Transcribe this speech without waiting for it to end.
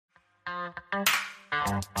Hey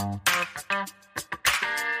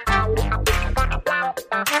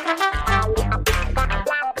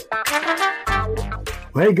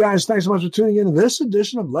guys, thanks so much for tuning in to this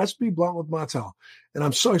edition of Let's Be Blunt with Montel. And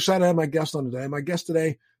I'm so excited to have my guest on today. My guest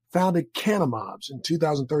today founded Cannamobs in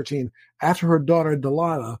 2013 after her daughter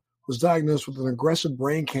Delilah was diagnosed with an aggressive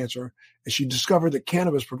brain cancer, and she discovered that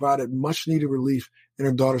cannabis provided much needed relief in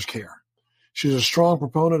her daughter's care. She's a strong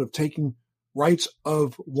proponent of taking rights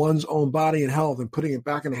of one's own body and health and putting it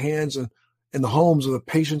back in the hands and in the homes of the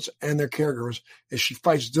patients and their caregivers, as she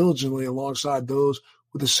fights diligently alongside those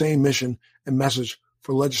with the same mission and message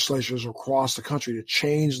for legislatures across the country to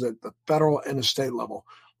change the federal and the state level.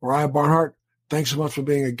 Mariah Barnhart, thanks so much for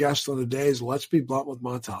being a guest on today's Let's Be Blunt with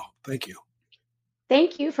Montel. Thank you.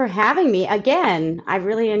 Thank you for having me again. I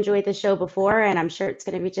really enjoyed the show before, and I'm sure it's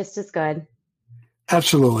going to be just as good.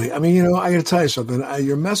 Absolutely. I mean, I got to tell you something.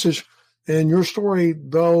 Your message and your story,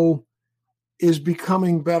 though, is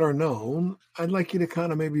becoming better known. I'd like you to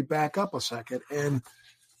kind of maybe back up a second and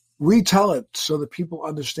retell it so that people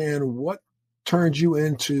understand what turned you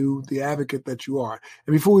into the advocate that you are.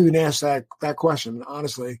 And before we even ask that question,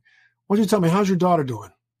 honestly, why don't you tell me, how's your daughter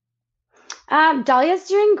doing? Dahlia's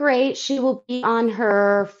doing great. She will be on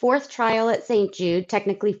her 4th trial at St. Jude,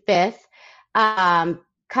 technically 5th,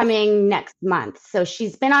 coming next month. So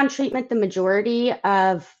she's been on treatment the majority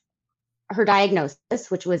of her diagnosis,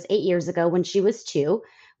 which was 8 years ago when she was 2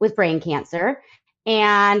 with brain cancer.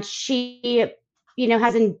 And she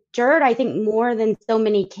has endured, I think, more than so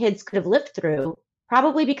many kids could have lived through,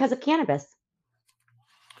 probably because of cannabis.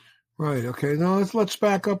 Right. Okay. Now let's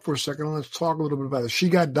back up for a second. Let's talk a little bit about it. She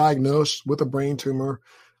got diagnosed with a brain tumor,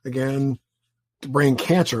 again, brain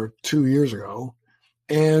cancer 2 years ago.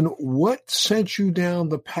 And what sent you down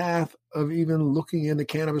the path of even looking into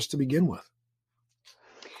cannabis to begin with?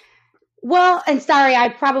 Well, and sorry, I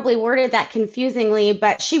probably worded that confusingly,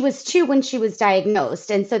 but she was 2 when she was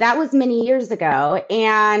diagnosed. And so that was many years ago.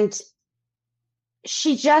 And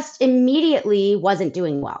she just immediately wasn't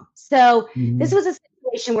doing well. So This was a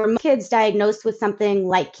situation where kids diagnosed with something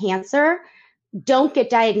like cancer don't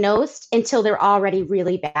get diagnosed until they're already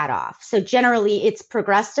really bad off. So generally it's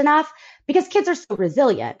progressed enough because kids are so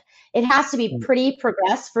resilient. It has to be pretty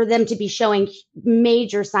progressed for them to be showing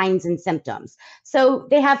major signs and symptoms. So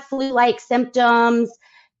they have flu-like symptoms.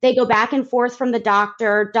 They go back and forth from the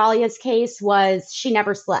doctor. Dahlia's case was she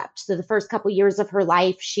never slept. So the first couple years of her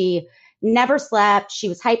life, she never slept. She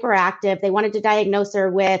was hyperactive. They wanted to diagnose her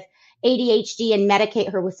with ADHD and medicate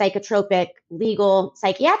her with psychotropic legal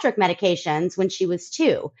psychiatric medications when she was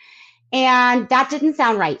 2. And that didn't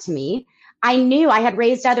sound right to me. I knew I had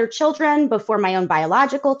raised other children before my own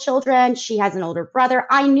biological children. She has an older brother.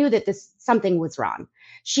 I knew that something was wrong.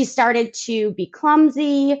 She started to be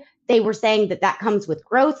clumsy. They were saying that comes with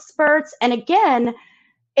growth spurts. And again,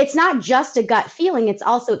 it's not just a gut feeling, it's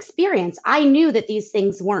also experience. I knew that these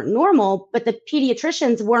things weren't normal, but the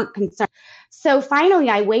pediatricians weren't concerned. So finally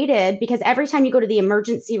I waited, because every time you go to the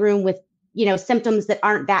emergency room with, symptoms that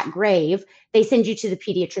aren't that grave, they send you to the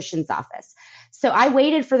pediatrician's office. So I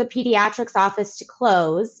waited for the pediatrics office to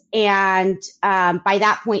close. And by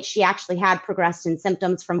that point, she actually had progressed in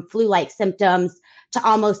symptoms from flu-like symptoms to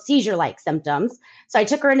almost seizure-like symptoms. So I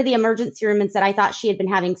took her into the emergency room and said I thought she had been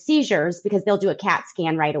having seizures because they'll do a CAT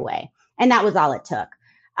scan right away. And that was all it took.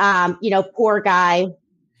 Poor guy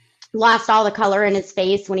lost all the color in his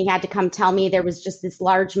face when he had to come tell me there was just this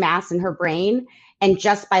large mass in her brain. And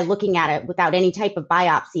just by looking at it without any type of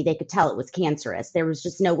biopsy, they could tell it was cancerous. There was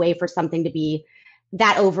just no way for something to be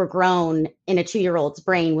that overgrown in a 2-year-old's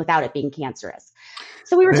brain without it being cancerous.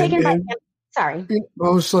 So we were taken by, sorry.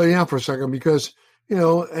 I'll slow you down for a second because,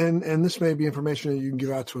 and this may be information that you can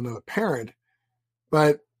give out to another parent,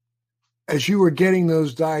 but as you were getting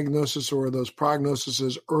those diagnoses or those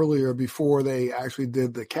prognoses earlier before they actually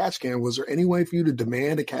did the CAT scan, was there any way for you to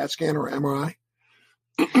demand a CAT scan or MRI?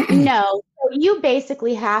 No. So you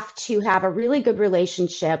basically have to have a really good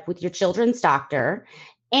relationship with your children's doctor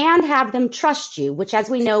and have them trust you, which, as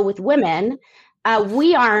we know with women,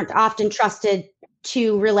 we aren't often trusted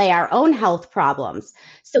to relay our own health problems.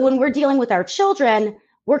 So when we're dealing with our children,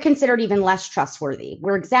 we're considered even less trustworthy.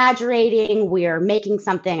 We're exaggerating. We're making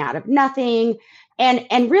something out of nothing.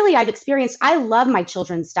 And really, I love my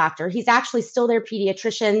children's doctor. He's actually still their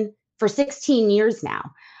pediatrician for 16 years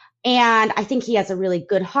now. And I think he has a really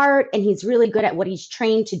good heart and he's really good at what he's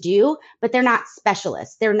trained to do, but they're not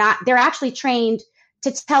specialists. They're actually trained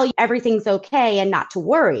to tell you everything's okay and not to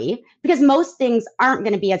worry, because most things aren't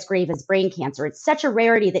going to be as grave as brain cancer. It's such a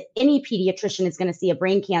rarity that any pediatrician is going to see a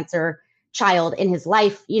brain cancer child in his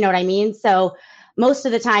life. You know what I mean? So most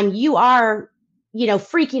of the time you are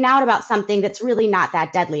freaking out about something that's really not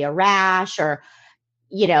that deadly, a rash or,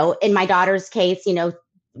 in my daughter's case,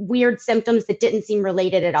 weird symptoms that didn't seem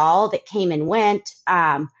related at all that came and went.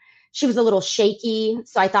 She was a little shaky,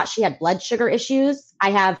 so I thought she had blood sugar issues.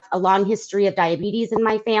 I have a long history of diabetes in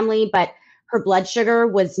my family, but her blood sugar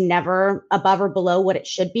was never above or below what it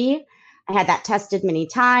should be. I had that tested many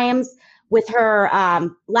times. With her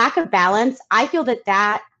lack of balance, I feel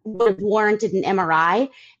that would have warranted an MRI.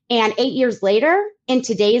 And 8 years later, in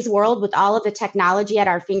today's world, with all of the technology at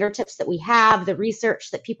our fingertips that we have, the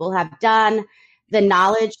research that people have done, the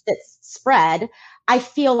knowledge that's spread, I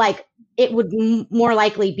feel like it would more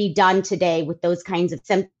likely be done today with those kinds of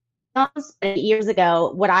symptoms. 8 years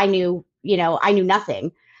ago, what I knew, I knew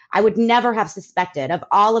nothing. I would never have suspected of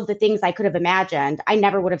all of the things I could have imagined. I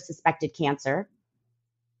never would have suspected cancer.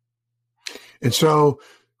 And so,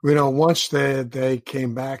 once they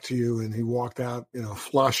came back to you and he walked out,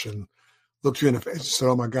 flush and looked you in the face and said,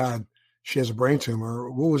 "Oh my God, she has a brain tumor,"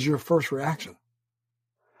 what was your first reaction?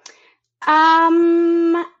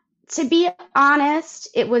 To be honest,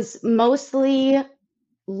 it was mostly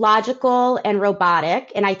logical and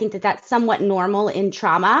robotic. And I think that that's somewhat normal in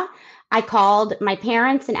trauma. I called my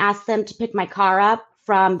parents and asked them to pick my car up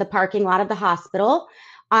from the parking lot of the hospital.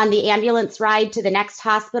 On the ambulance ride to the next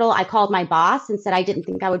hospital, I called my boss and said I didn't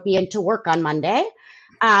think I would be into work on Monday.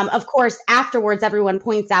 Of course, afterwards, everyone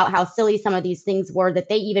points out how silly some of these things were that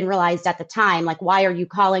they even realized at the time, like, why are you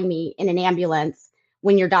calling me in an ambulance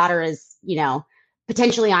when your daughter is,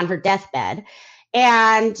 potentially on her deathbed?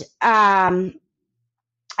 And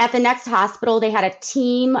at the next hospital, they had a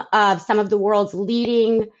team of some of the world's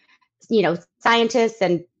leading, scientists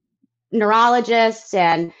and neurologists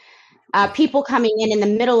and people coming in the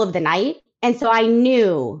middle of the night. And so I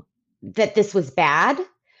knew that this was bad.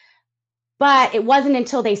 But it wasn't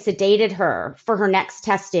until they sedated her for her next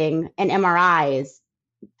testing and MRIs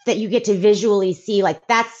that you get to visually see, like,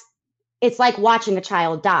 it's like watching a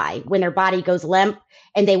child die when their body goes limp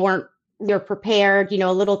and they're prepared.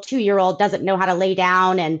 A little 2-year-old doesn't know how to lay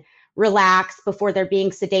down and relax before they're being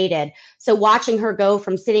sedated. So watching her go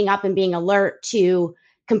from sitting up and being alert to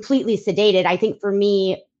completely sedated, I think for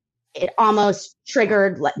me, it almost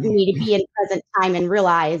triggered me to be in present time and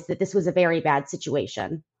realize that this was a very bad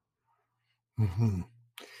situation. Mm-hmm.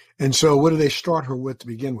 And so what did they start her with to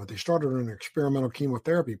begin with? They started her in an experimental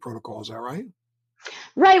chemotherapy protocol. Is that right?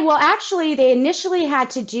 Right. Well, actually, they initially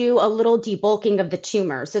had to do a little debulking of the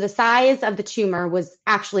tumor. So the size of the tumor was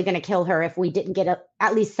actually going to kill her if we didn't get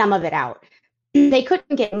at least some of it out. They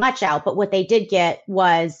couldn't get much out, but what they did get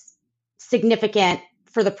was significant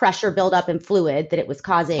for the pressure buildup in fluid that it was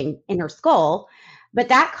causing in her skull. But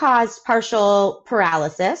that caused partial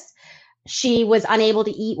paralysis. She was unable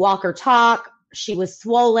to eat, walk, or talk. She was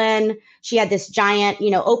swollen. She had this giant,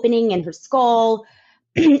 opening in her skull.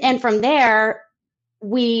 And from there,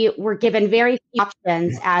 we were given very few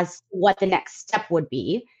options as to what the next step would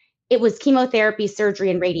be. It was chemotherapy, surgery,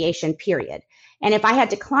 and radiation, period. And if I had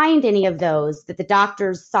declined any of those that the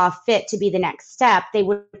doctors saw fit to be the next step, they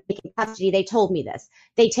would take custody. They told me this.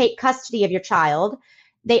 They take custody of your child.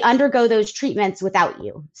 They undergo those treatments without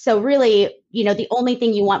you. So really, the only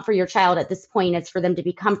thing you want for your child at this point is for them to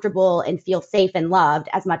be comfortable and feel safe and loved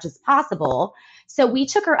as much as possible. So we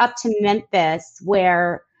took her up to Memphis,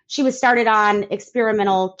 where she was started on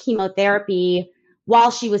experimental chemotherapy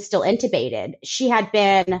while she was still intubated. She had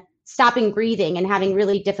been stopping breathing and having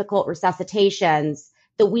really difficult resuscitations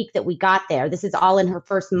the week that we got there. This is all in her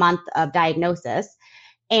first month of diagnosis.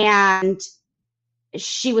 And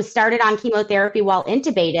she was started on chemotherapy while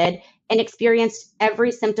intubated and experienced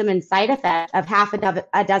every symptom and side effect of half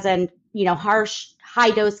a dozen, harsh,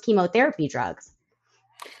 high-dose chemotherapy drugs.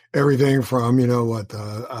 Everything from,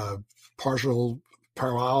 partial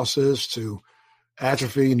paralysis to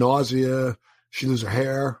atrophy, nausea. She lose her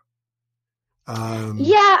hair.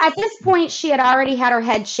 Yeah, at this point, she had already had her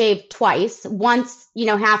head shaved twice. Once,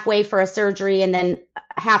 halfway for a surgery and then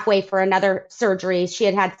halfway for another surgery. She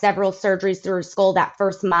had had several surgeries through her skull that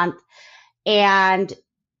first month. And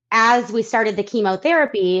as we started the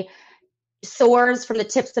chemotherapy, sores from the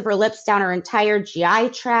tips of her lips down her entire GI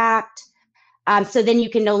tract. So then you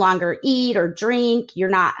can no longer eat or drink. You're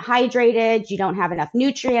not hydrated. You don't have enough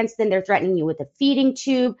nutrients. Then they're threatening you with a feeding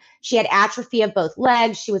tube. She had atrophy of both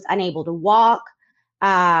legs. She was unable to walk.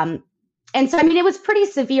 And so, it was pretty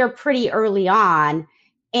severe pretty early on.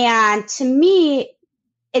 And to me,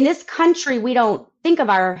 in this country, we don't think of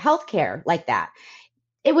our healthcare like that.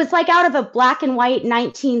 It was like out of a black and white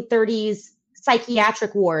 1930s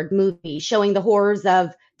psychiatric ward movie showing the horrors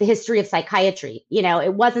of the history of psychiatry.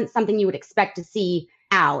 It wasn't something you would expect to see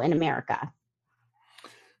now in America.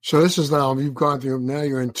 So this is now, you've gone through, now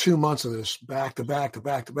you're in 2 months of this back to back to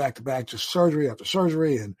back to back to back, just surgery after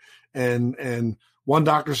surgery, and one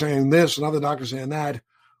doctor saying this, another doctor saying that.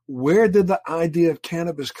 Where did the idea of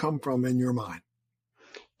cannabis come from in your mind?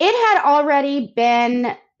 It had already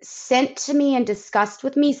been sent to me and discussed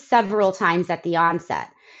with me several times at the onset.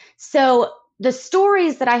 So the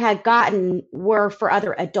stories that I had gotten were for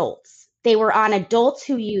other adults. They were on adults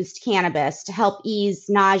who used cannabis to help ease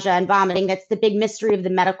nausea and vomiting. That's the big mystery of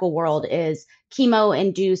the medical world, is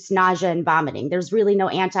chemo-induced nausea and vomiting. There's really no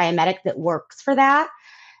antiemetic that works for that.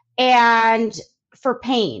 And for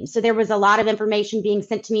pain. So there was a lot of information being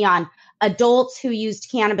sent to me on adults who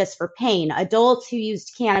used cannabis for pain, adults who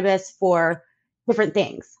used cannabis for different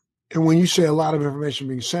things. And when you say a lot of information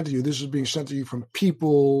being sent to you, this is being sent to you from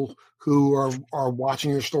people who are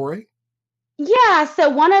watching your story? Yeah. So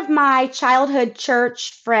one of my childhood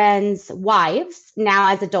church friends' wives,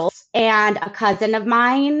 now as adults, and a cousin of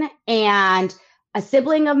mine and a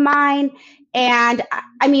sibling of mine. And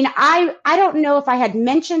I mean, I don't know if I had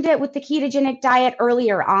mentioned it with the ketogenic diet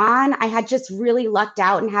earlier on. I had just really lucked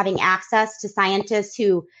out in having access to scientists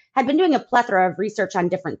who had been doing a plethora of research on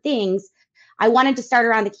different things. I wanted to start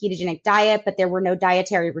around the ketogenic diet, but there were no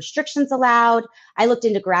dietary restrictions allowed. I looked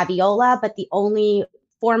into graviola, but the only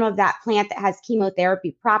form of that plant that has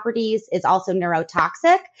chemotherapy properties is also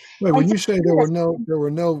neurotoxic. Wait, when you say there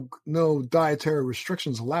were no dietary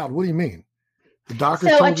restrictions allowed, what do you mean? The doctor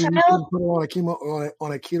told you couldn't put her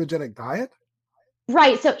on a ketogenic diet?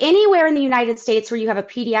 Right. So anywhere in the United States where you have a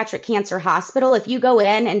pediatric cancer hospital, if you go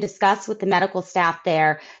in and discuss with the medical staff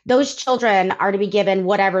there, those children are to be given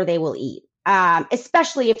whatever they will eat,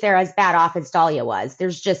 especially if they're as bad off as Dahlia was.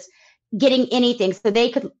 There's just getting anything. So they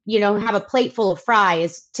could, have a plate full of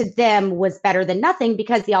fries, to them was better than nothing,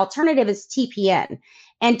 because the alternative is TPN.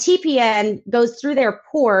 And TPN goes through their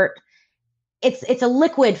port. It's a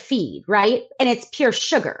liquid feed, right? And it's pure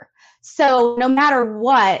sugar. So no matter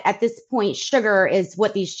what, at this point, sugar is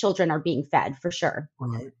what these children are being fed, for sure.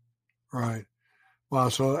 Right. Wow.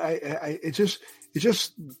 So it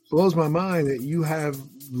just blows my mind that you have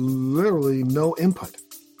literally no input.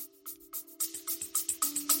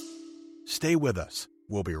 Stay with us.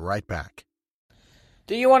 We'll be right back.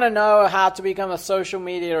 Do you want to know how to become a social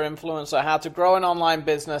media influencer, how to grow an online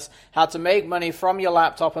business, how to make money from your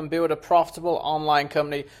laptop and build a profitable online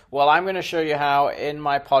company? Well, I'm going to show you how in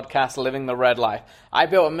my podcast, Living the Red Life. I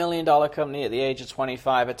built $1 million company at the age of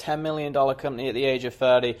 25, a $10 million company at the age of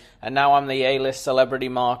 30, and now I'm the A-list celebrity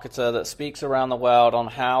marketer that speaks around the world on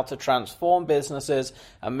how to transform businesses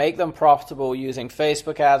and make them profitable using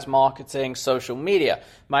Facebook ads, marketing, social media.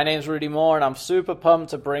 My name's Rudy Moore, and I'm super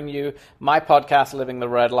pumped to bring you my podcast, Living the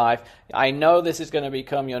Red Life. I know this is going to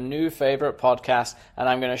become your new favorite podcast, and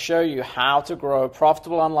I'm going to show you how to grow a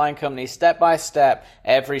profitable online company step by step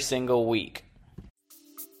every single week.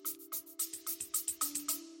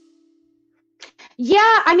 Yeah,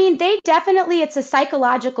 I mean, it's a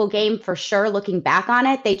psychological game for sure. Looking back on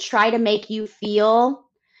it, they try to make you feel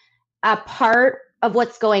a part of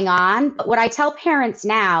what's going on. But what I tell parents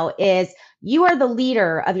now is, you are the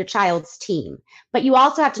leader of your child's team, but you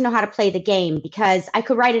also have to know how to play the game, because I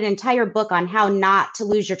could write an entire book on how not to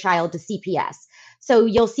lose your child to CPS. So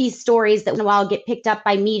you'll see stories that in a while get picked up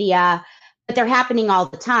by media, but they're happening all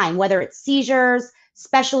the time, whether it's seizures,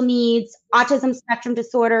 special needs, autism spectrum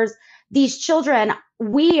disorders. These children,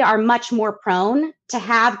 we are much more prone to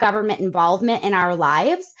have government involvement in our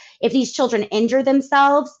lives. If these children injure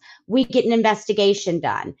themselves, we get an investigation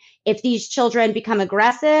done. If these children become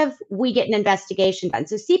aggressive, we get an investigation done.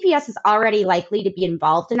 So CPS is already likely to be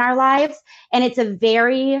involved in our lives. And it's a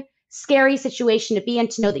very scary situation to be in,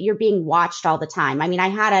 to know that you're being watched all the time. I mean, I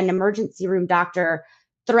had an emergency room doctor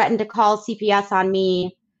threaten to call CPS on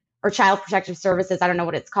me, or Child Protective Services. I don't know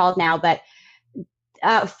what it's called now, but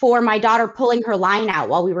for my daughter pulling her line out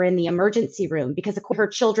while we were in the emergency room, because of course her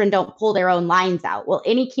children don't pull their own lines out. Well,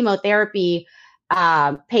 any chemotherapy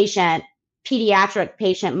patient, pediatric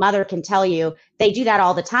patient, mother can tell you they do that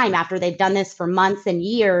all the time. After they've done this for months and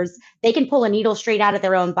years, they can pull a needle straight out of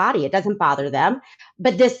their own body. It doesn't bother them.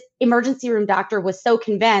 But this emergency room doctor was so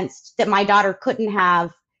convinced that my daughter couldn't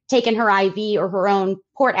have taken her IV or her own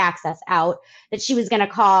port access out, that she was going to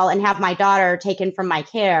call and have my daughter taken from my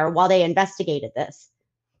care while they investigated this.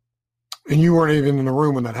 And you weren't even in the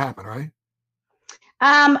room when that happened, right?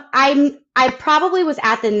 I probably was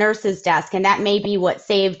at the nurse's desk, and that may be what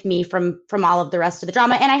saved me from all of the rest of the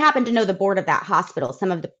drama. And I happen to know the board of that hospital,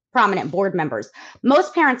 some of the prominent board members.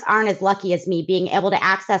 Most parents aren't as lucky as me, being able to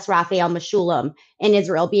access Raphael Mechoulam in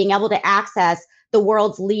Israel, being able to access the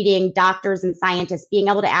world's leading doctors and scientists, being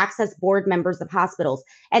able to access board members of hospitals.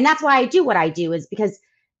 And that's why I do what I do, is because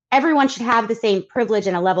everyone should have the same privilege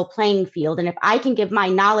and a level playing field. And if I can give my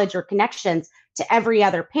knowledge or connections to every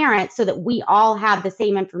other parent so that we all have the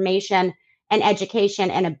same information and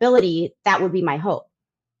education and ability, that would be my hope.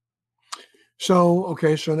 So,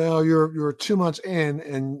 okay, so now you're 2 months in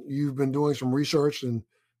and you've been doing some research and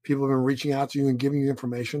people have been reaching out to you and giving you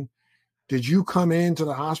information. Did you come into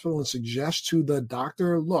the hospital and suggest to the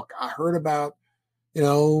doctor, look, I heard about,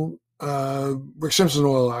 Rick Simpson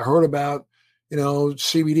oil. I heard about,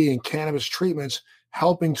 CBD and cannabis treatments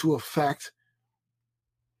helping to affect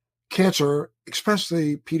cancer,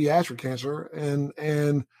 especially pediatric cancer. And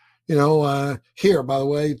here, by the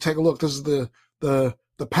way, take a look. This is the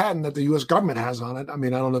patent that the U.S. government has on it. I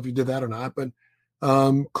mean, I don't know if you did that or not, but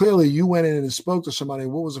clearly you went in and spoke to somebody.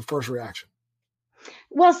 What was the first reaction?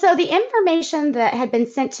 Well, so the information that had been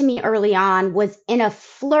sent to me early on was in a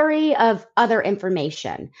flurry of other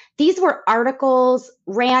information. These were articles,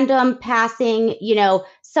 random passing,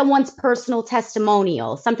 someone's personal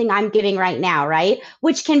testimonial, something I'm giving right now, right?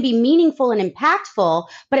 Which can be meaningful and impactful,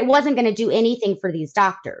 but it wasn't going to do anything for these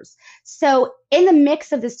doctors. So in the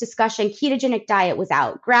mix of this discussion, ketogenic diet was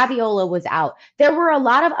out, Graviola was out. There were a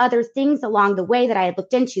lot of other things along the way that I had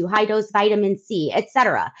looked into, high dose vitamin C,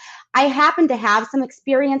 etc. I happened to have some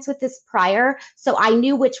experience with this prior, so I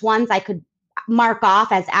knew which ones I could mark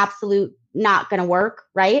off as absolute not going to work,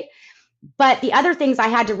 right? But the other things I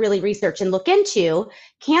had to really research and look into,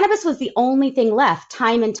 cannabis was the only thing left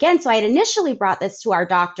time and again. So I had initially brought this to our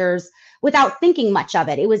doctors without thinking much of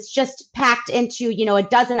it. It was just packed into, a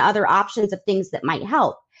dozen other options of things that might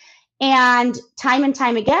help. And time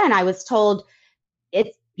again, I was told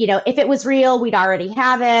it's, if it was real, we'd already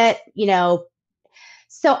have it,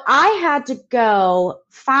 So I had to go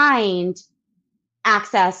find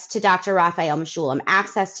access to Dr. Raphael Mechoulam,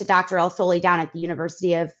 access to Dr. El Soli down at the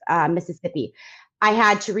University of Mississippi. I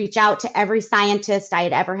had to reach out to every scientist I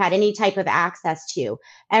had ever had any type of access to,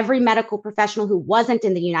 every medical professional who wasn't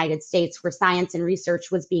in the United States where science and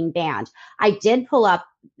research was being banned. I did pull up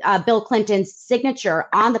Bill Clinton's signature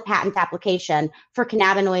on the patent application for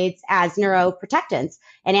cannabinoids as neuroprotectants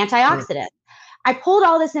and antioxidants. Right. I pulled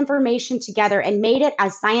all this information together and made it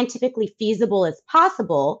as scientifically feasible as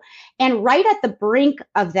possible. And right at the brink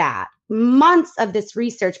of that, months of this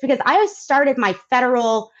research, because I started my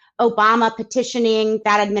federal Obama petitioning,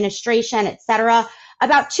 that administration, et cetera,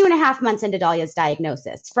 about 2.5 months into Dalia's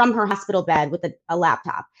diagnosis from her hospital bed with a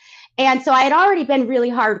laptop. And so I had already been really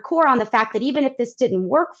hardcore on the fact that even if this didn't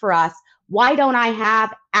work for us, why don't I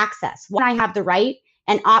have access? Why don't I have the right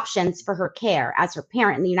and options for her care as her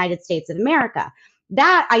parent in the United States of America?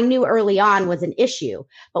 That I knew early on was an issue,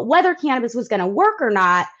 but whether cannabis was going to work or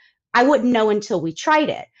not, I wouldn't know until we tried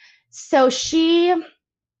it. So she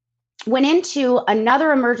went into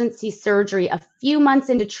another emergency surgery a few months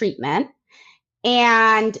into treatment.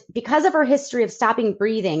 And because of her history of stopping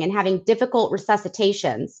breathing and having difficult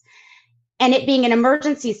resuscitations, and it being an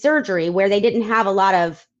emergency surgery where they didn't have a lot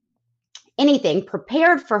of anything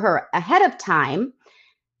prepared for her ahead of time,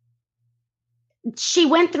 she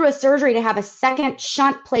went through a surgery to have a second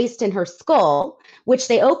shunt placed in her skull, which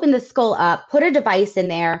they opened the skull up, put a device in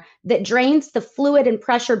there that drains the fluid and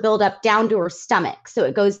pressure buildup down to her stomach. So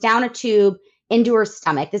it goes down a tube into her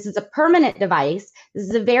stomach. This is a permanent device. This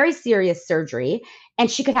is a very serious surgery. And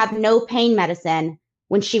she could have no pain medicine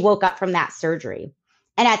when she woke up from that surgery.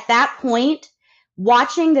 And at that point,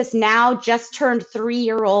 watching this now just turned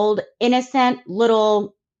 3-year-old innocent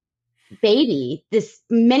little baby, this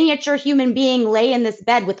miniature human being lay in this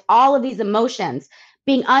bed with all of these emotions,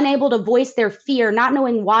 being unable to voice their fear, not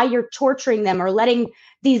knowing why you're torturing them or letting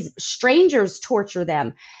these strangers torture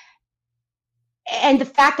them. And the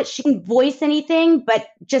fact that she didn't voice anything, but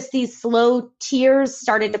just these slow tears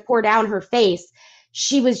started to pour down her face.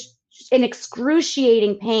 She was in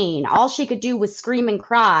excruciating pain. All she could do was scream and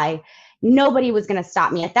cry. Nobody was going to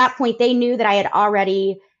stop me. At that point, they knew that I had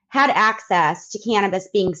already had access to cannabis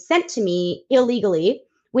being sent to me illegally.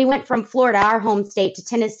 We went from Florida, our home state, to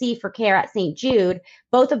Tennessee for care at St. Jude.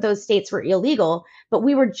 Both of those states were illegal, but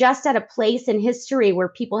we were just at a place in history where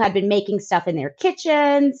people had been making stuff in their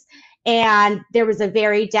kitchens, and there was a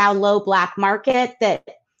very down low black market that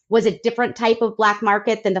was a different type of black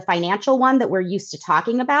market than the financial one that we're used to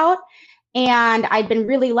talking about. And I'd been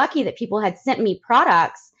really lucky that people had sent me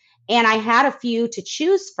products, and I had a few to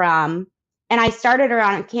choose from. And I started her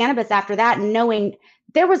on cannabis after that, knowing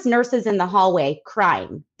there was nurses in the hallway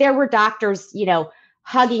crying. There were doctors,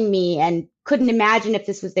 hugging me and couldn't imagine if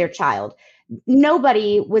this was their child.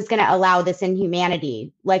 Nobody was going to allow this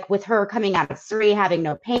inhumanity, like with her coming out of surgery, having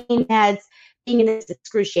no pain meds, being in this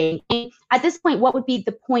excruciating pain. At this point, what would be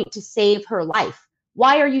the point to save her life?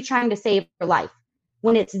 Why are you trying to save her life?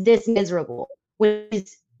 when it's this miserable, when it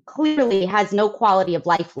clearly has no quality of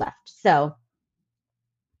life left. So.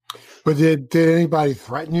 But did anybody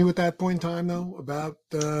threaten you at that point in time, though, about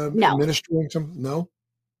No. administering some? No?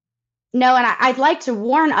 No, and I'd like to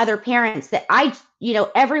warn other parents that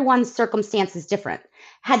everyone's circumstance is different.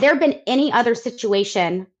 Had there been any other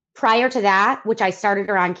situation prior to that, which I started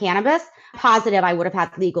her on cannabis, positive I would have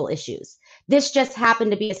had legal issues. This just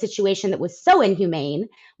happened to be a situation that was so inhumane,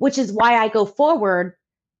 which is why I go forward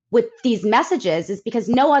with these messages, is because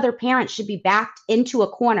no other parent should be backed into a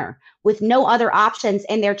corner with no other options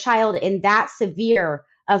and their child in that severe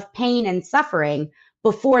of pain and suffering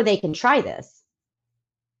before they can try this.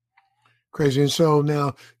 Crazy. And so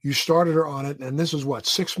now you started her on it, and this is what,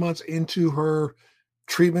 6 months into her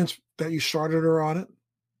treatments that you started her on it?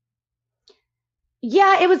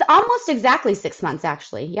 Yeah, it was almost exactly 6 months,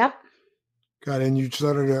 actually. Yep. Got it. And you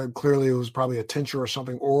started, clearly it was probably a tincture or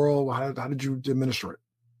something oral. How did you administer it?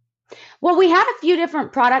 Well, we had a few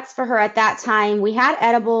different products for her at that time. We had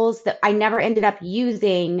edibles that I never ended up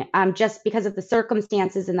using just because of the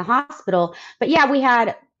circumstances in the hospital. But yeah,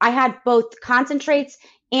 I had both concentrates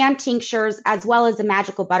and tinctures, as well as a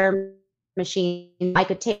magical butter machine. I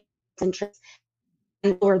could take concentrates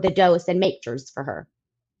and lower the dose and make tinctures for her.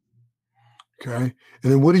 Okay.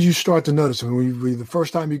 And then what did you start to notice? I mean, the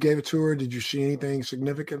first time you gave it to her, did you see anything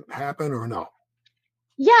significant happen or no?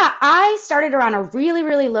 Yeah, I started her on a really,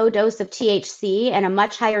 really low dose of THC and a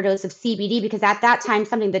much higher dose of CBD, because at that time,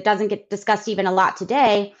 something that doesn't get discussed even a lot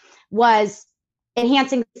today was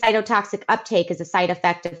enhancing cytotoxic uptake as a side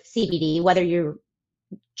effect of CBD, whether you're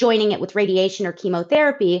joining it with radiation or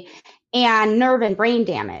chemotherapy, and nerve and brain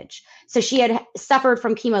damage. So she had suffered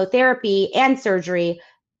from chemotherapy and surgery,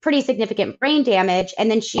 pretty significant brain damage. And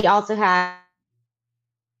then she also had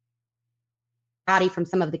body from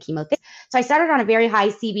some of the chemotherapy. So I started on a very high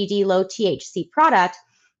CBD, low THC product.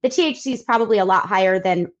 The THC is probably a lot higher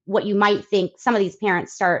than what you might think. Some of these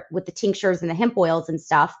parents start with the tinctures and the hemp oils and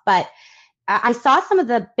stuff, but I saw some of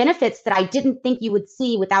the benefits that I didn't think you would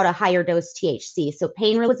see without a higher dose THC. So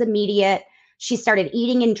pain relief was immediate. She started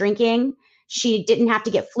eating and drinking. She didn't have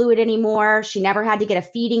to get fluid anymore. She never had to get a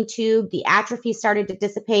feeding tube. The atrophy started to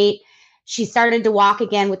dissipate. She started to walk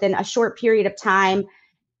again within a short period of time.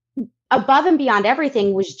 Above and beyond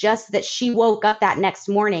everything was just that she woke up that next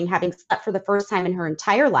morning having slept for the first time in her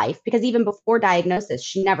entire life, because even before diagnosis,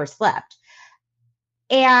 she never slept.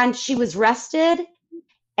 And she was rested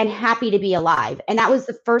and happy to be alive. And that was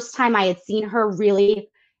the first time I had seen her really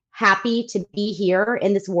happy to be here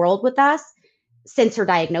in this world with us since her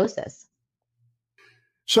diagnosis.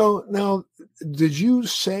 So now, did you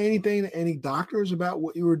say anything to any doctors about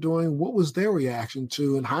what you were doing? What was their reaction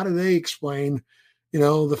to, and how did they explain,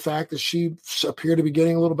 the fact that she appeared to be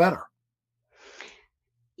getting a little better?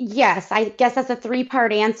 Yes, I guess that's a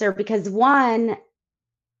 3-part answer, because one,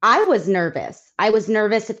 I was nervous. I was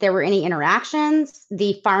nervous if there were any interactions.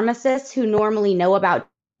 The pharmacists who normally know about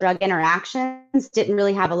drug interactions didn't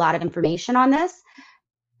really have a lot of information on this.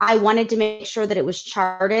 I wanted to make sure that it was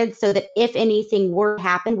charted so that if anything were to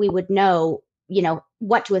happen, we would know,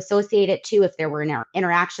 what to associate it to, if there were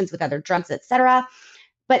interactions with other drugs, et cetera.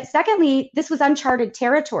 But secondly, this was uncharted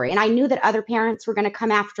territory. And I knew that other parents were going to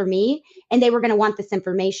come after me and they were going to want this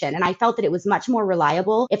information. And I felt that it was much more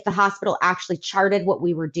reliable if the hospital actually charted what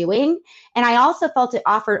we were doing. And I also felt it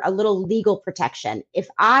offered a little legal protection. If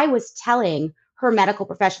I was telling her medical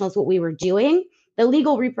professionals what we were doing, the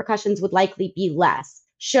legal repercussions would likely be less.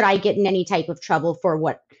 Should I get in any type of trouble for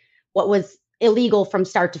what was illegal from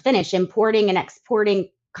start to finish? Importing and exporting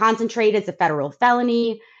concentrate is a federal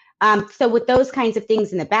felony. So with those kinds of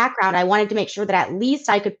things in the background, I wanted to make sure that at least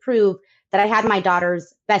I could prove that I had my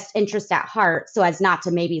daughter's best interest at heart, so as not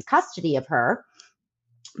to maybe custody of her.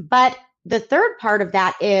 But the third part of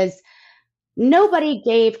that is nobody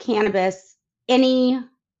gave cannabis any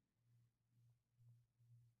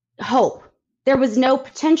hope. There was no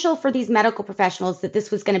potential for these medical professionals that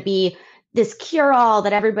this was going to be this cure-all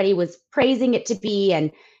that everybody was praising it to be.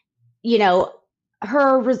 And,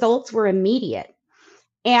 her results were immediate.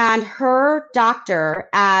 And her doctor,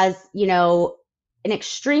 as, an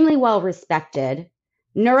extremely well-respected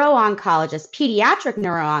neuro-oncologist, pediatric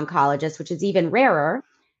neuro-oncologist, which is even rarer,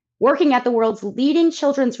 working at the world's leading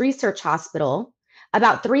children's research hospital,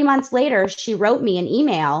 about 3 months later, she wrote me an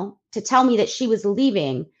email to tell me that she was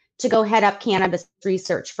leaving to go head up cannabis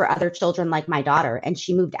research for other children like my daughter. And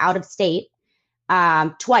she moved out of state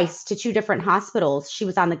twice to 2 different hospitals. She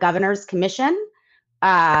was on the governor's commission,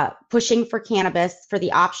 pushing for cannabis, for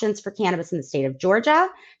the options for cannabis in the state of Georgia.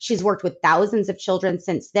 She's worked with thousands of children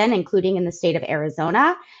since then, including in the state of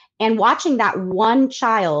Arizona. And watching that one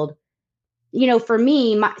child For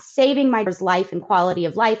me, saving my daughter's life and quality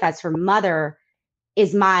of life as her mother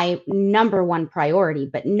is my number one priority.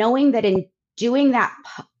 But knowing that in doing that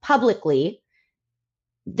publicly,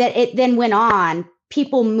 that it then went on,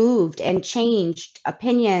 people moved and changed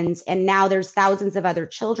opinions. And now there's thousands of other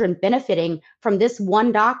children benefiting from this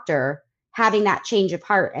one doctor having that change of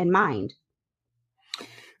heart and mind.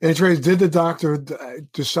 And Trace, did the doctor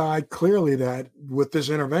decide clearly that with this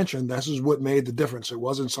intervention, this is what made the difference? It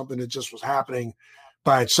wasn't something that just was happening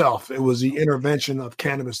by itself. It was the intervention of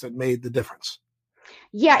cannabis that made the difference.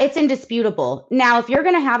 Yeah, it's indisputable. Now, if you're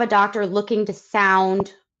going to have a doctor looking to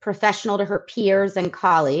sound professional to her peers and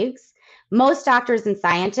colleagues, most doctors and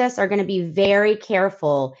scientists are going to be very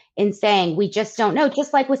careful in saying, we just don't know.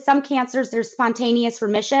 Just like with some cancers, there's spontaneous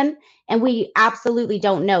remission, and we absolutely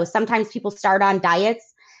don't know. Sometimes people start on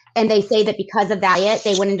diets and they say that because of that diet,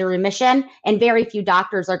 they went into remission, and very few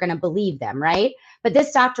doctors are going to believe them, right? But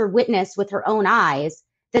this doctor witnessed with her own eyes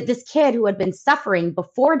that this kid who had been suffering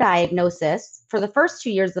before diagnosis for the first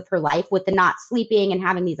 2 years of her life with the not sleeping and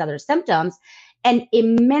having these other symptoms, and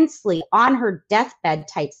immensely on her deathbed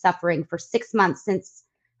type suffering for 6 months since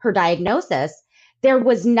her diagnosis, there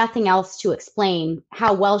was nothing else to explain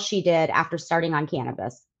how well she did after starting on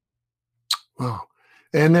cannabis. Wow.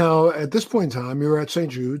 And now at this point in time, you're at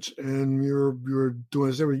St. Jude's and you're doing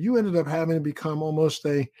this. You ended up having to become almost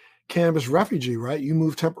a cannabis refugee, right? You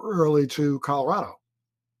moved temporarily to Colorado.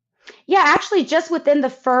 Yeah, actually, just within the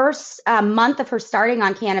first month of her starting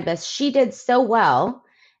on cannabis, she did so well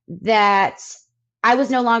that I was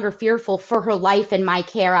no longer fearful for her life and my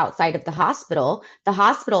care outside of the hospital. The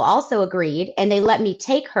hospital also agreed, and they let me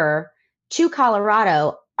take her to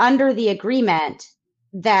Colorado under the agreement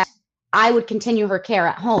that I would continue her care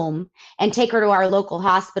at home and take her to our local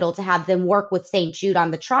hospital to have them work with St. Jude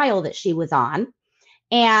on the trial that she was on.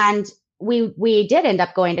 And we did end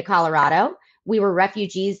up going to Colorado. We were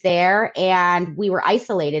refugees there, and we were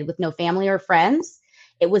isolated with no family or friends.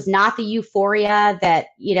 It was not the euphoria that,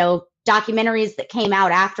 documentaries that came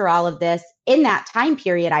out after all of this in that time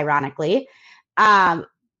period, ironically,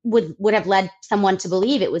 would have led someone to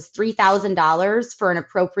believe. It was $3,000 for an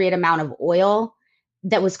appropriate amount of oil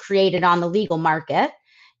that was created on the legal market.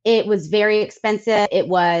 It was very expensive. It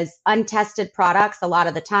was untested products a lot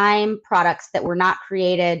of the time, products that were not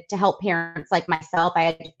created to help parents like myself. I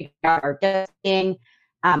had to figure out our dosing.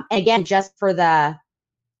 And again, just for the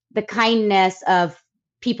kindness of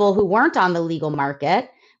people who weren't on the legal market,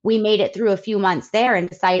 we made it through a few months there and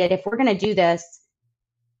decided if we're going to do this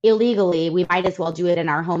illegally, we might as well do it in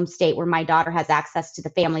our home state where my daughter has access to the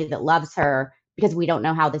family that loves her, because we don't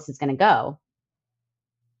know how this is going to go.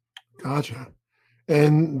 Gotcha.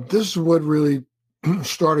 And this is what really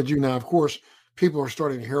started you. Now, of course, people are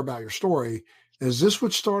starting to hear about your story. Is this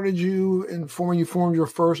what started you in forming, you formed your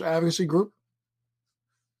first advocacy group?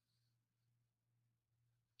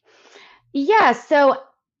 Yeah. So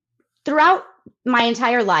throughout my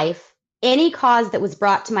entire life, any cause that was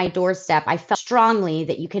brought to my doorstep, I felt strongly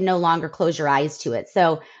that you can no longer close your eyes to it.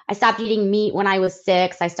 So I stopped eating meat when I was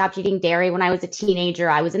 6. I stopped eating dairy when I was a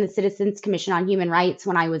teenager. I was in the Citizens Commission on Human Rights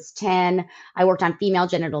when I was 10. I worked on female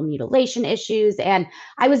genital mutilation issues, and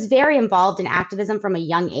I was very involved in activism from a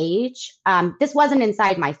young age. This wasn't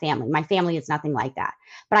inside my family. My family is nothing like that.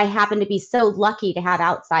 But I happened to be so lucky to have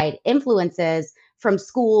outside influences from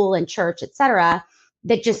school and church, et cetera,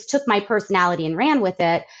 that just took my personality and ran with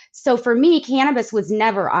it. So for me, cannabis was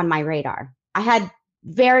never on my radar. I had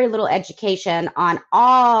very little education on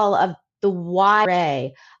all of the wide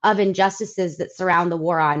array of injustices that surround the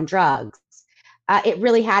war on drugs. It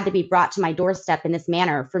really had to be brought to my doorstep in this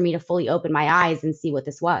manner for me to fully open my eyes and see what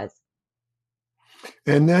this was.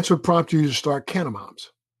 And that's what prompted you to start Canna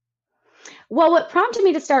Moms. Well, what prompted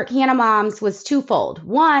me to start Canna Moms was twofold.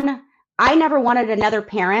 One, I never wanted another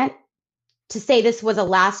parent to say this was a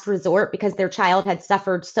last resort because their child had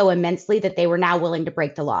suffered so immensely that they were now willing to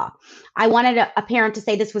break the law. I wanted a parent to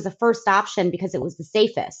say this was a first option because it was the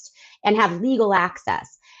safest and have legal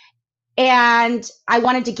access. And I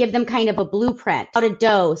wanted to give them kind of a blueprint, how to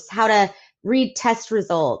dose, how to read test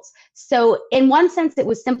results. So in one sense, it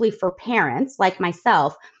was simply for parents like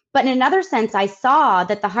myself. But in another sense, I saw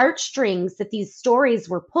that the heartstrings that these stories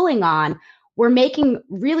were pulling on were making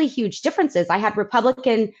really huge differences. I had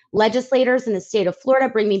Republican legislators in the state of Florida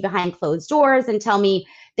bring me behind closed doors and tell me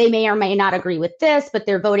they may or may not agree with this, but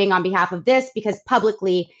they're voting on behalf of this because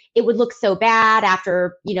publicly it would look so bad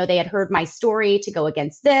after, they had heard my story to go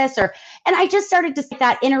against this. And I just started to see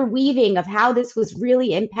that interweaving of how this was really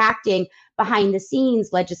impacting behind the scenes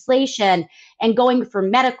legislation and going for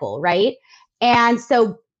medical, right? And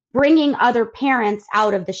so bringing other parents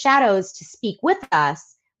out of the shadows to speak with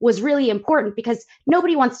us was really important because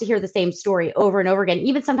nobody wants to hear the same story over and over again.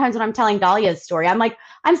 Even sometimes when I'm telling Dahlia's story, I'm like,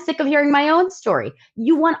 I'm sick of hearing my own story.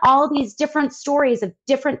 You want all these different stories of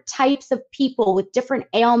different types of people with different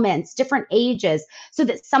ailments, different ages, so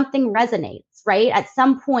that something resonates, right? At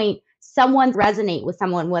some point, someone resonate with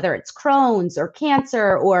someone, whether it's Crohn's or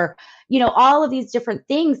cancer or, all of these different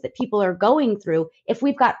things that people are going through. If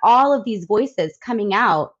we've got all of these voices coming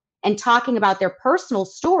out and talking about their personal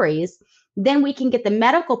stories, then we can get the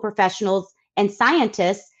medical professionals and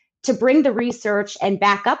scientists to bring the research and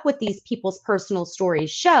back up what these people's personal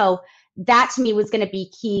stories show. That to me was going to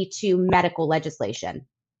be key to medical legislation.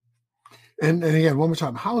 And again, one more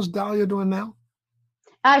time, how is Dahlia doing now?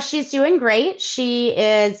 She's doing great. She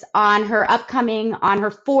is on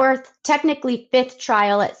her fourth, technically fifth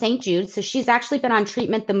trial at St. Jude. So she's actually been on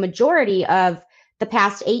treatment the majority of the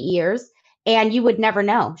past 8 years. And you would never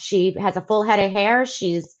know. She has a full head of hair.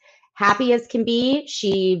 She's happy as can be.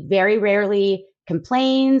 She very rarely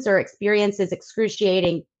complains or experiences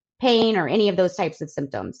excruciating pain or any of those types of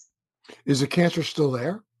symptoms. Is the cancer still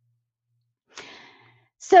there?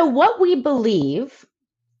 So what we believe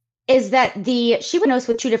is that she was diagnosed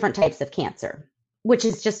with 2 different types of cancer, which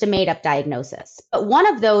is just a made up diagnosis. But one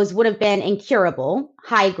of those would have been incurable,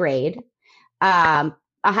 high grade, a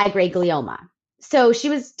high grade glioma. So she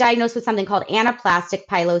was diagnosed with something called anaplastic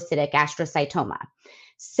pilocytic astrocytoma.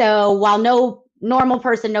 So while no normal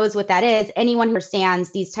person knows what that is, anyone who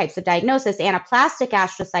understands these types of diagnosis, anaplastic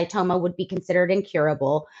astrocytoma would be considered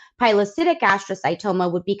incurable. Pilocytic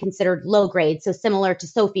astrocytoma would be considered low grade, so similar to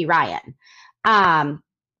Sophie Ryan.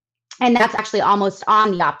 And that's actually almost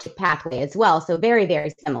on the optic pathway as well, so very,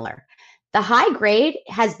 very similar. The high grade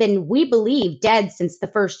has been, we believe, dead since the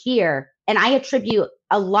first year, and I attribute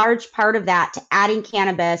a large part of that to adding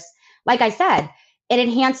cannabis. Like I said, it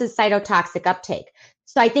enhances cytotoxic uptake.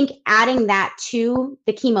 So I think adding that to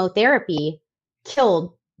the chemotherapy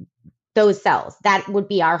killed those cells. That would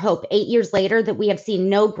be our hope. 8 years later, that we have seen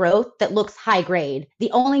no growth that looks high grade.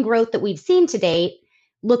 The only growth that we've seen to date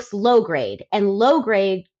looks low grade, and low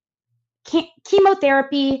grade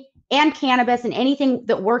chemotherapy and cannabis and anything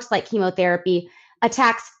that works like chemotherapy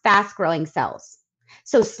attacks fast growing cells.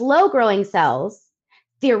 So slow growing cells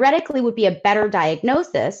theoretically would be a better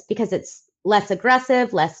diagnosis because it's less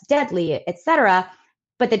aggressive, less deadly, etc.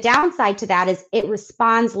 But the downside to that is it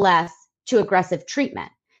responds less to aggressive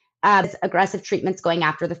treatment. Aggressive treatment's going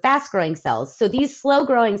after the fast growing cells. So these slow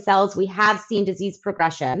growing cells, we have seen disease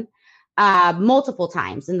progression multiple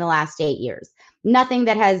times in the last 8 years. Nothing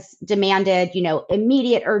that has demanded,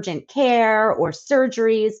 immediate urgent care or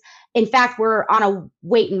surgeries. In fact, we're on a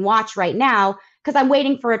wait and watch right now because I'm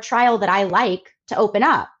waiting for a trial that I like to open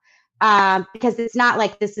up because it's not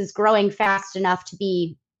like this is growing fast enough to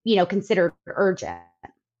be, considered urgent.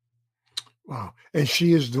 Wow. And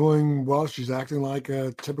she is doing well. She's acting like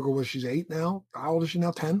a typical, she's 8 now. How old is she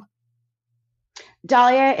now? 10?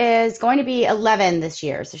 Dahlia is going to be 11 this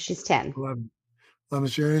year, so she's 10. 11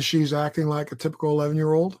 this year, and she's acting like a typical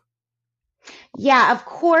 11-year-old? Yeah, of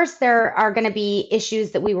course, there are going to be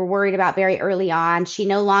issues that we were worried about very early on. She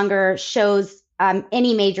no longer shows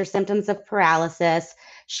any major symptoms of paralysis.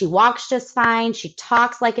 She walks just fine. She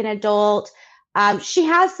talks like an adult. She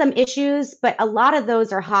has some issues, but a lot of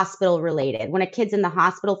those are hospital related. When a kid's in the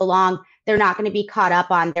hospital for long, they're not going to be caught up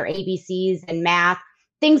on their ABCs and math,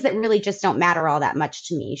 things that really just don't matter all that much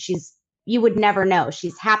to me. You would never know.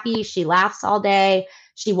 She's happy. She laughs all day.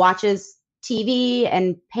 She watches TV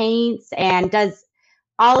and paints and does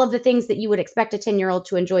all of the things that you would expect a 10-year-old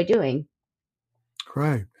to enjoy doing.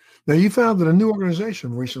 Right. Now, you founded a new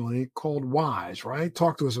organization recently called WISE, right?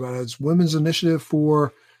 Talk to us about it. It's Women's Initiative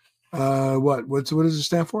for what does it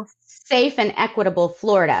stand for? Safe and Equitable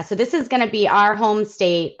Florida. So this is going to be our home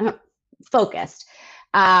state focused.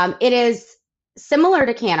 It is similar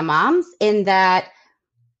to Canna Moms in that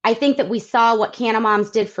I think that we saw what Canna Moms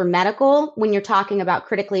did for medical when you're talking about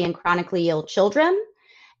critically and chronically ill children.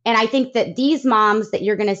 And I think that these moms that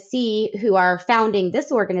you're going to see who are founding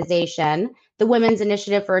this organization, the Women's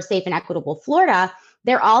Initiative for a Safe and Equitable Florida,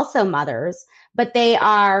 they're also mothers, but they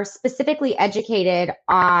are specifically educated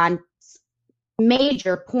on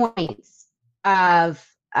major points of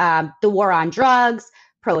the war on drugs,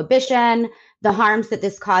 prohibition, the harms that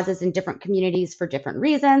this causes in different communities for different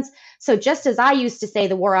reasons. So just as I used to say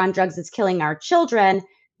the war on drugs is killing our children,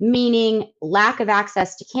 meaning lack of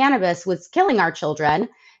access to cannabis was killing our children,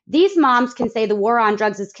 these moms can say the war on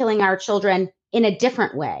drugs is killing our children in a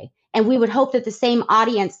different way. And we would hope that the same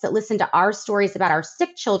audience that listened to our stories about our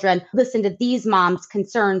sick children listen to these moms'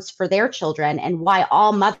 concerns for their children and why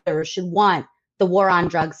all mothers should want the war on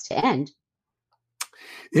drugs to end.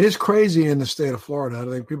 It is crazy in the state of Florida. I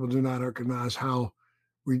think people do not recognize how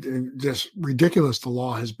just ridiculous the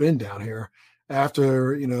law has been down here.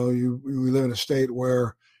 After we live in a state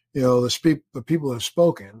where the people have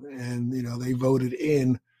spoken, and they voted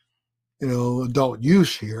in adult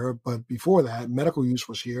use here, but before that, medical use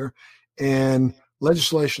was here, and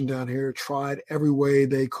legislation down here tried every way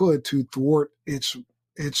they could to thwart its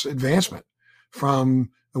advancement.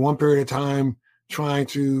 From the one period of time trying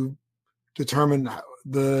to determine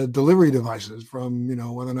the delivery devices, from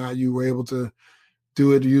whether or not you were able to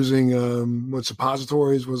do it using what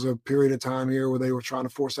suppositories was a period of time here where they were trying to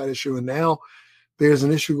force that issue, and now there's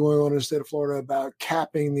an issue going on in the state of Florida about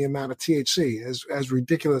capping the amount of THC. As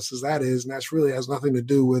ridiculous as that is, and that's really has nothing to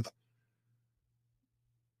do with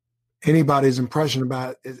anybody's impression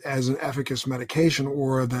about it as an efficacious medication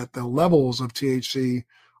or that the levels of THC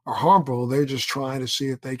are harmful. They're just trying to see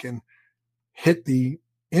if they can hit the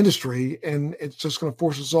industry, and it's just going to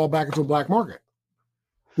force us all back into a black market.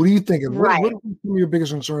 What do you think? Right. What are some of your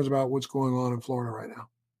biggest concerns about what's going on in Florida right now?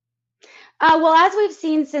 Well, as we've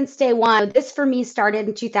seen since day one, this for me started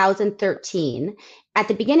in 2013. At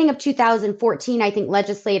the beginning of 2014, I think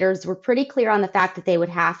legislators were pretty clear on the fact that they would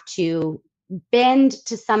have to bend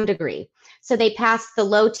to some degree. So they passed the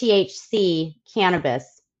low THC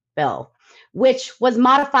cannabis bill, which was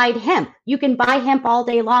modified hemp. You can buy hemp all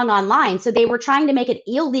day long online. So they were trying to make it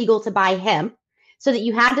illegal to buy hemp so that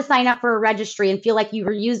you had to sign up for a registry and feel like you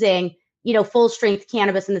were using, full strength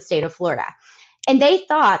cannabis in the state of Florida. And they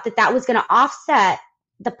thought that that was going to offset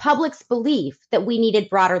the public's belief that we needed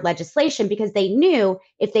broader legislation, because they knew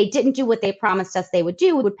if they didn't do what they promised us they would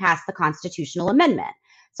do, we would pass the constitutional amendment.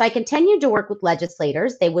 So I continued to work with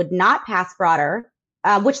legislators. They would not pass broader,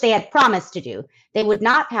 which they had promised to do. They would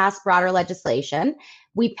not pass broader legislation.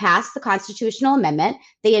 We passed the constitutional amendment.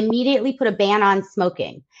 They immediately put a ban on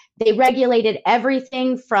smoking. They regulated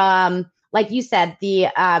everything from, like you said, the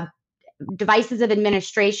devices of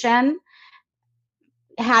administration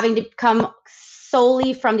having to come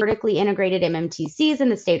solely from vertically integrated MMTCs in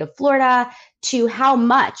the state of Florida, to how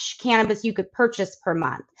much cannabis you could purchase per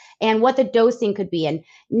month and what the dosing could be. And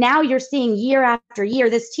now you're seeing year after year,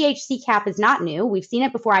 this THC cap is not new. We've seen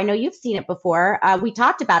it before. I know you've seen it before. We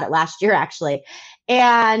talked about it last year, actually.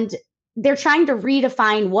 And they're trying to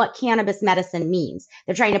redefine what cannabis medicine means.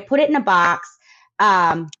 They're trying to put it in a box,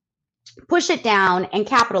 push it down, and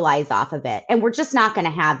capitalize off of it. And we're just not going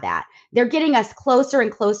to have that. They're getting us closer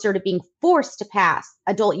and closer to being forced to pass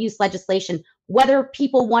adult use legislation, whether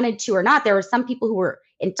people wanted to or not. There were some people who were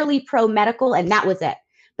entirely pro-medical, and that was it.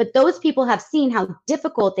 But those people have seen how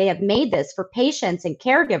difficult they have made this for patients and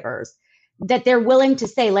caregivers, that they're willing to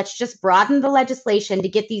say, let's just broaden the legislation to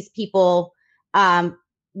get these people,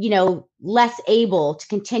 less able to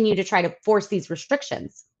continue to try to force these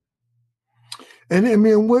restrictions. And I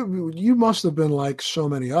mean, what you must have been like so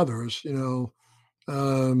many others,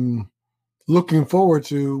 looking forward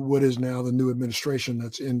to what is now the new administration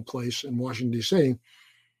that's in place in Washington, D.C.,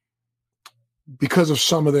 because of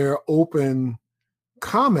some of their open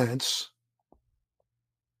comments,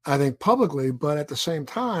 I think publicly, but at the same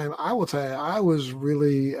time, I will tell you, I was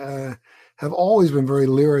really, have always been very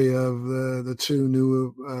leery of the two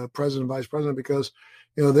new president and vice president, because,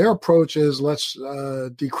 their approach is let's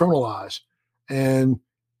decriminalize, and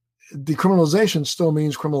decriminalization still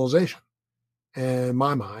means criminalization in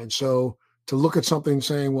my mind. So to look at something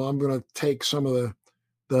saying, well, I'm going to take some of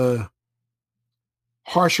the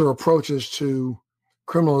harsher approaches to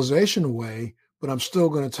criminalization away, but I'm still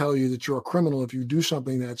going to tell you that you're a criminal if you do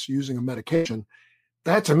something that's using a medication.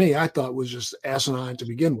 That, to me, I thought was just asinine to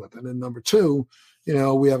begin with. And then number two,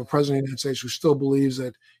 we have a president of the United States who still believes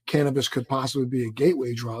that cannabis could possibly be a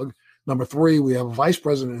gateway drug. Number three, we have a vice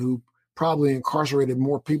president who probably incarcerated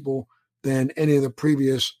more people than any of the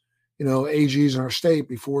previous AGs in our state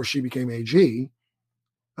before she became AG.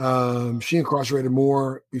 She incarcerated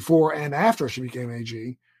more before and after she became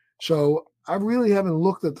AG. So I really haven't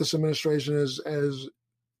looked at this administration as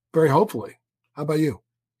very hopefully. How about you?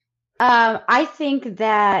 I think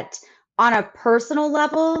that on a personal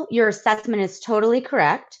level, your assessment is totally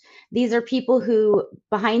correct. These are people who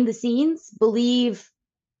behind the scenes believe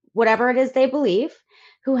whatever it is they believe,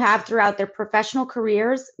 who have throughout their professional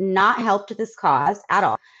careers not helped this cause at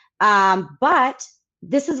all. But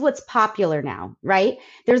this is what's popular now, right?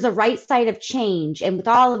 There's a right side of change. And with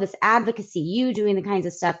all of this advocacy, you doing the kinds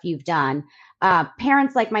of stuff you've done,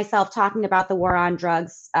 parents like myself talking about the war on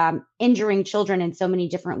drugs, injuring children in so many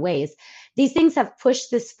different ways. These things have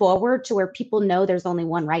pushed this forward to where people know there's only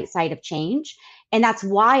one right side of change. And that's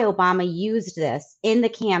why Obama used this in the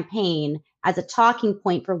campaign as a talking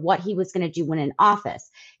point for what he was going to do when in office.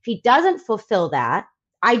 If he doesn't fulfill that,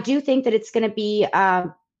 I do think that it's going to be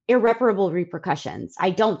irreparable repercussions. I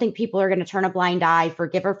don't think people are going to turn a blind eye,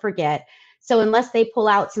 forgive or forget. So unless they pull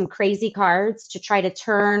out some crazy cards to try to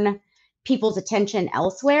turn people's attention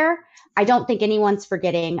elsewhere, I don't think anyone's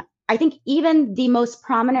forgetting. I think even the most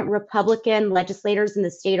prominent Republican legislators in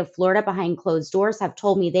the state of Florida behind closed doors have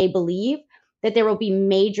told me they believe that there will be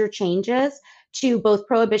major changes to both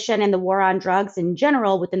prohibition and the war on drugs in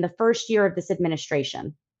general within the first year of this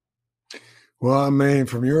administration. Well, I mean,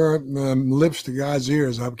 from your lips to God's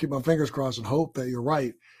ears, I'll keep my fingers crossed and hope that you're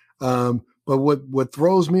right. But what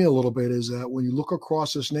throws me a little bit is that when you look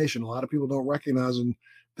across this nation, a lot of people don't recognize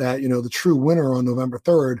that, the true winner on November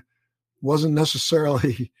 3rd wasn't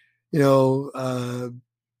necessarily, Donald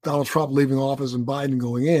Trump leaving office and Biden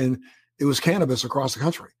going in. It was cannabis across the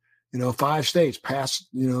country. 5 states passed,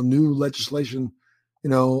 new legislation,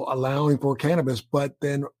 allowing for cannabis. But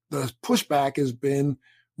then the pushback has been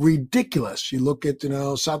ridiculous. You look at,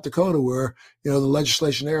 South Dakota, where, the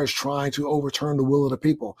legislation there is trying to overturn the will of the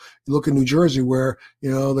people. You look at New Jersey, where,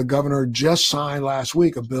 the governor just signed last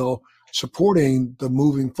week a bill supporting the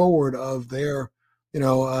moving forward of their,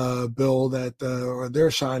 bill that or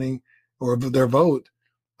they're signing or their vote.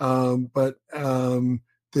 But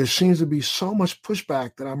there seems to be so much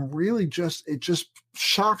pushback that I'm really it just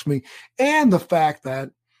shocks me. And the fact that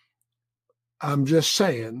I'm just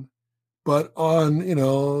saying, but on,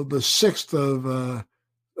 the 6th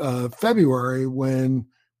of February, when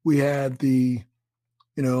we had the,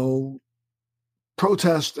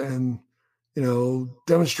 protest and,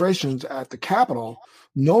 demonstrations at the Capitol,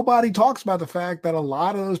 nobody talks about the fact that a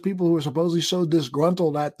lot of those people who were supposedly so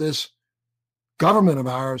disgruntled at this government of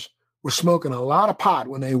ours were smoking a lot of pot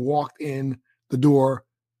when they walked in the door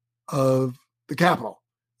of the Capitol.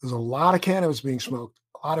 There's a lot of cannabis being smoked,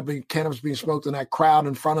 cannabis being smoked in that crowd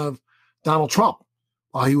in front of Donald Trump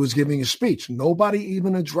while he was giving his speech. Nobody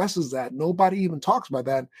even addresses that. Nobody even talks about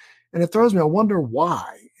that. And it throws me. I wonder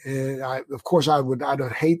why. And I'd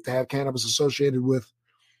hate to have cannabis associated with,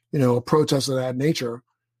 a protest of that nature.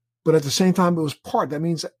 But at the same time, it was that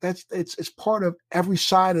means it's part of every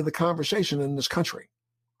side of the conversation in this country.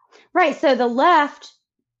 Right. So the left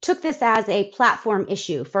took this as a platform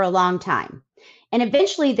issue for a long time. And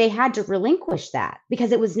eventually they had to relinquish that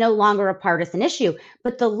because it was no longer a partisan issue.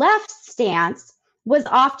 But the left stance was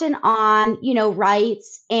often on,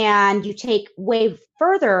 rights, and you take way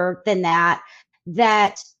further than that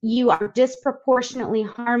you are disproportionately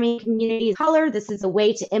harming communities of color. This is a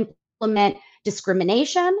way to implement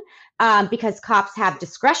discrimination because cops have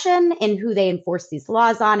discretion in who they enforce these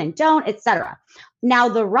laws on and don't, et cetera. Now,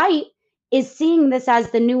 the right is seeing this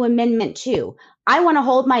as the new amendment too. I want to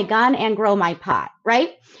hold my gun and grow my pot,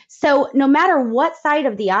 right? So no matter what side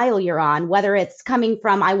of the aisle you're on, whether it's coming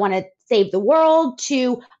from I want to save the world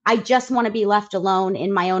to I just want to be left alone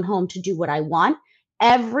in my own home to do what I want,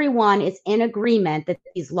 everyone is in agreement that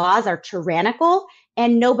these laws are tyrannical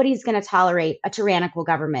and nobody's going to tolerate a tyrannical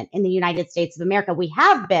government in the United States of America. We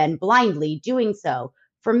have been blindly doing so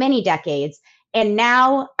for many decades. And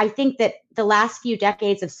now I think that the last few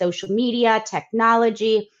decades of social media,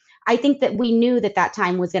 technology, I think that we knew that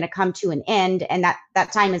time was going to come to an end, and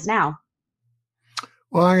that time is now.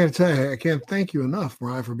 Well, I got to tell you, I can't thank you enough,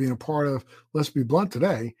 Brian, for being a part of Let's Be Blunt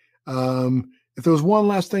today. If there was one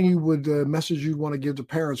last thing you would message you'd want to give to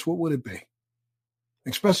parents, what would it be?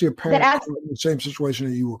 Especially a parent in the same situation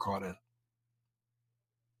that you were caught in.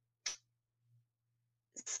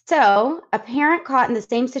 So a parent caught in the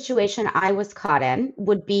same situation I was caught in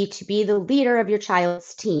would be to be the leader of your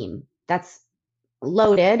child's team. That's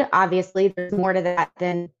loaded. Obviously, there's more to that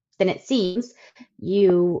than it seems.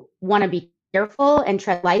 You want to be careful and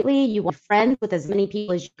tread lightly. You want friends with as many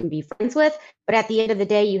people as you can be friends with. But at the end of the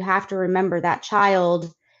day, you have to remember that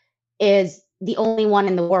child is the only one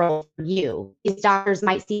in the world for you. These doctors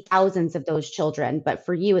might see thousands of those children, but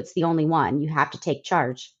for you, it's the only one. You have to take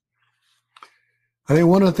charge. I think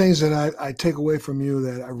one of the things that I take away from you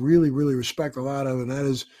that I really, really respect a lot of, and that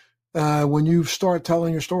is when you start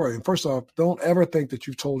telling your story. And first off, don't ever think that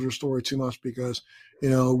you've told your story too much, because,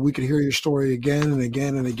 we could hear your story again and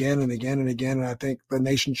again and again and again and again. And I think the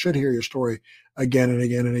nation should hear your story again and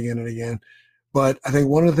again and again and again. But I think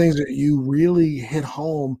one of the things that you really hit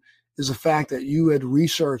home is the fact that you had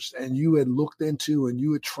researched and you had looked into and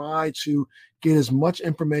you had tried to get as much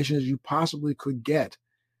information as you possibly could get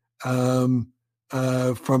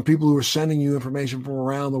from people who were sending you information from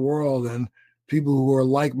around the world, and people who are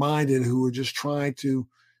like-minded, who are just trying to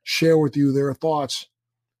share with you their thoughts.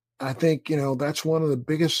 I think, that's one of the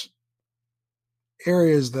biggest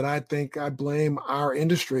areas that I think I blame our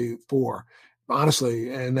industry for,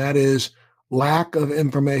 honestly, and that is lack of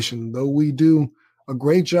information. Though we do a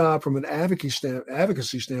great job from an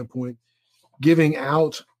advocacy standpoint, giving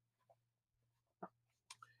out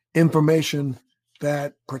information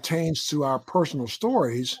that pertains to our personal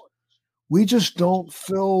stories. We just don't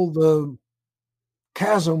fill the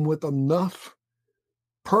chasm with enough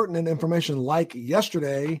pertinent information. Like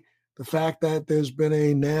yesterday, the fact that there's been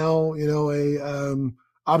a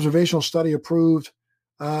observational study approved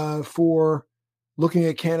for looking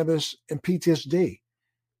at cannabis and PTSD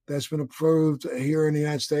that's been approved here in the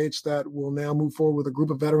United States that will now move forward with a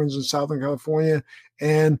group of veterans in Southern California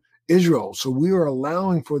and Israel. So we are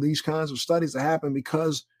allowing for these kinds of studies to happen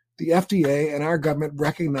because the FDA and our government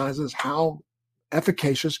recognizes how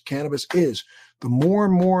efficacious cannabis is. The more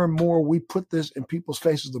and more and more we put this in people's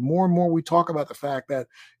faces, the more and more we talk about the fact that,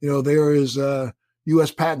 there is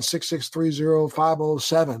U.S. patent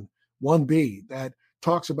 6630507 1B that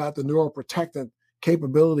talks about the neuroprotectant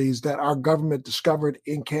capabilities that our government discovered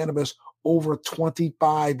in cannabis over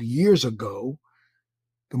 25 years ago.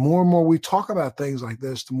 The more and more we talk about things like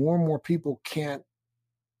this, the more and more people can't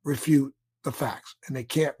refute the facts and they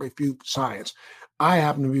can't refute science. I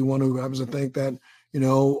happen to be one who happens to think that,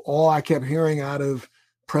 all I kept hearing out of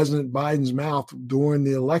President Biden's mouth during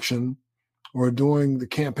the election or during the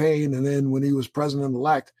campaign, and then when he was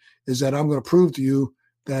president-elect, is that I'm going to prove to you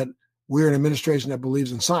that we're an administration that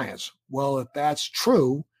believes in science. Well, if that's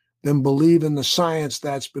true, then believe in the science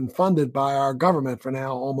that's been funded by our government for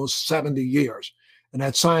now almost 70 years. And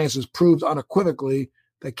that science has proved unequivocally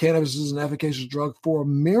that cannabis is an efficacious drug for a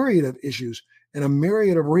myriad of issues and a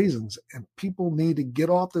myriad of reasons. And people need to get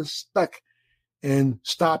off this stick and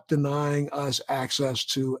stop denying us access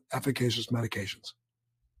to efficacious medications.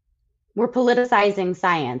 We're politicizing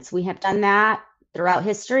science. We have done that throughout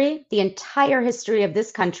history, the entire history of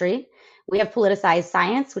this country. We have politicized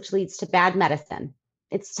science, which leads to bad medicine.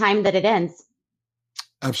 It's time that it ends.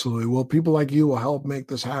 Absolutely. Well, people like you will help make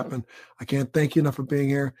this happen. I can't thank you enough for being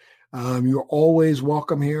here. You're always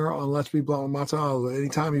welcome here on Let's Be Blunt with Montel.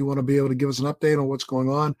 Anytime you want to be able to give us an update on what's going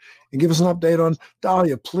on and give us an update on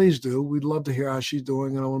Dahlia, please do. We'd love to hear how she's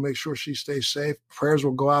doing, and I want to make sure she stays safe. Prayers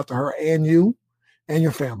will go out to her and you and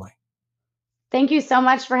your family. Thank you so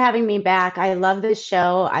much for having me back. I love this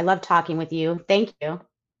show. I love talking with you. Thank you.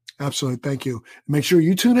 Absolutely. Thank you. Make sure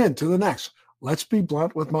you tune in to the next Let's Be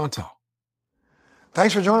Blunt with Montel.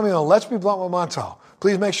 Thanks for joining me on Let's Be Blunt with Montel.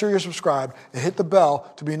 Please make sure you're subscribed and hit the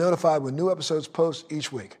bell to be notified when new episodes post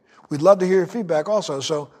each week. We'd love to hear your feedback also,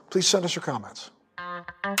 so please send us your comments.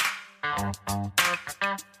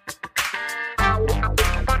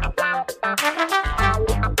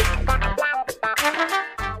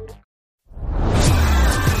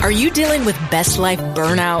 Are you dealing with best life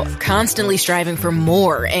burnout, constantly striving for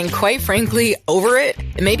more, and quite frankly, over it?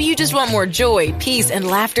 Maybe you just want more joy, peace, and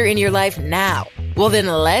laughter in your life now. Well, then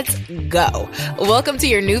let's go. Welcome to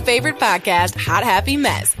your new favorite podcast, Hot Happy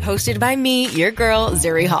Mess, hosted by me, your girl,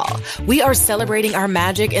 Zuri Hall. We are celebrating our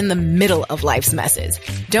magic in the middle of life's messes.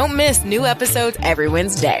 Don't miss new episodes every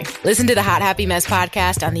Wednesday. Listen to the Hot Happy Mess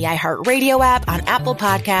podcast on the iHeartRadio app, on Apple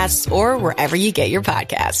Podcasts, or wherever you get your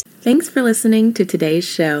podcasts. Thanks for listening to today's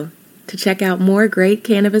show. To check out more great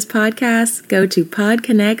cannabis podcasts, go to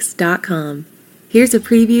podconnects.com. Here's a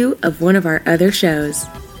preview of one of our other shows.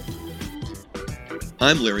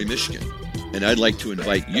 I'm Larry Michigan, and I'd like to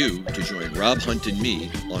invite you to join Rob Hunt and me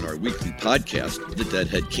on our weekly podcast, The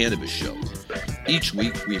Deadhead Cannabis Show. Each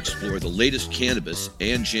week, we explore the latest cannabis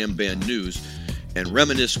and jam band news and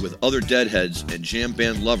reminisce with other Deadheads and jam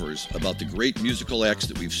band lovers about the great musical acts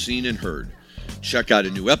that we've seen and heard. Check out a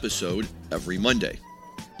new episode every Monday.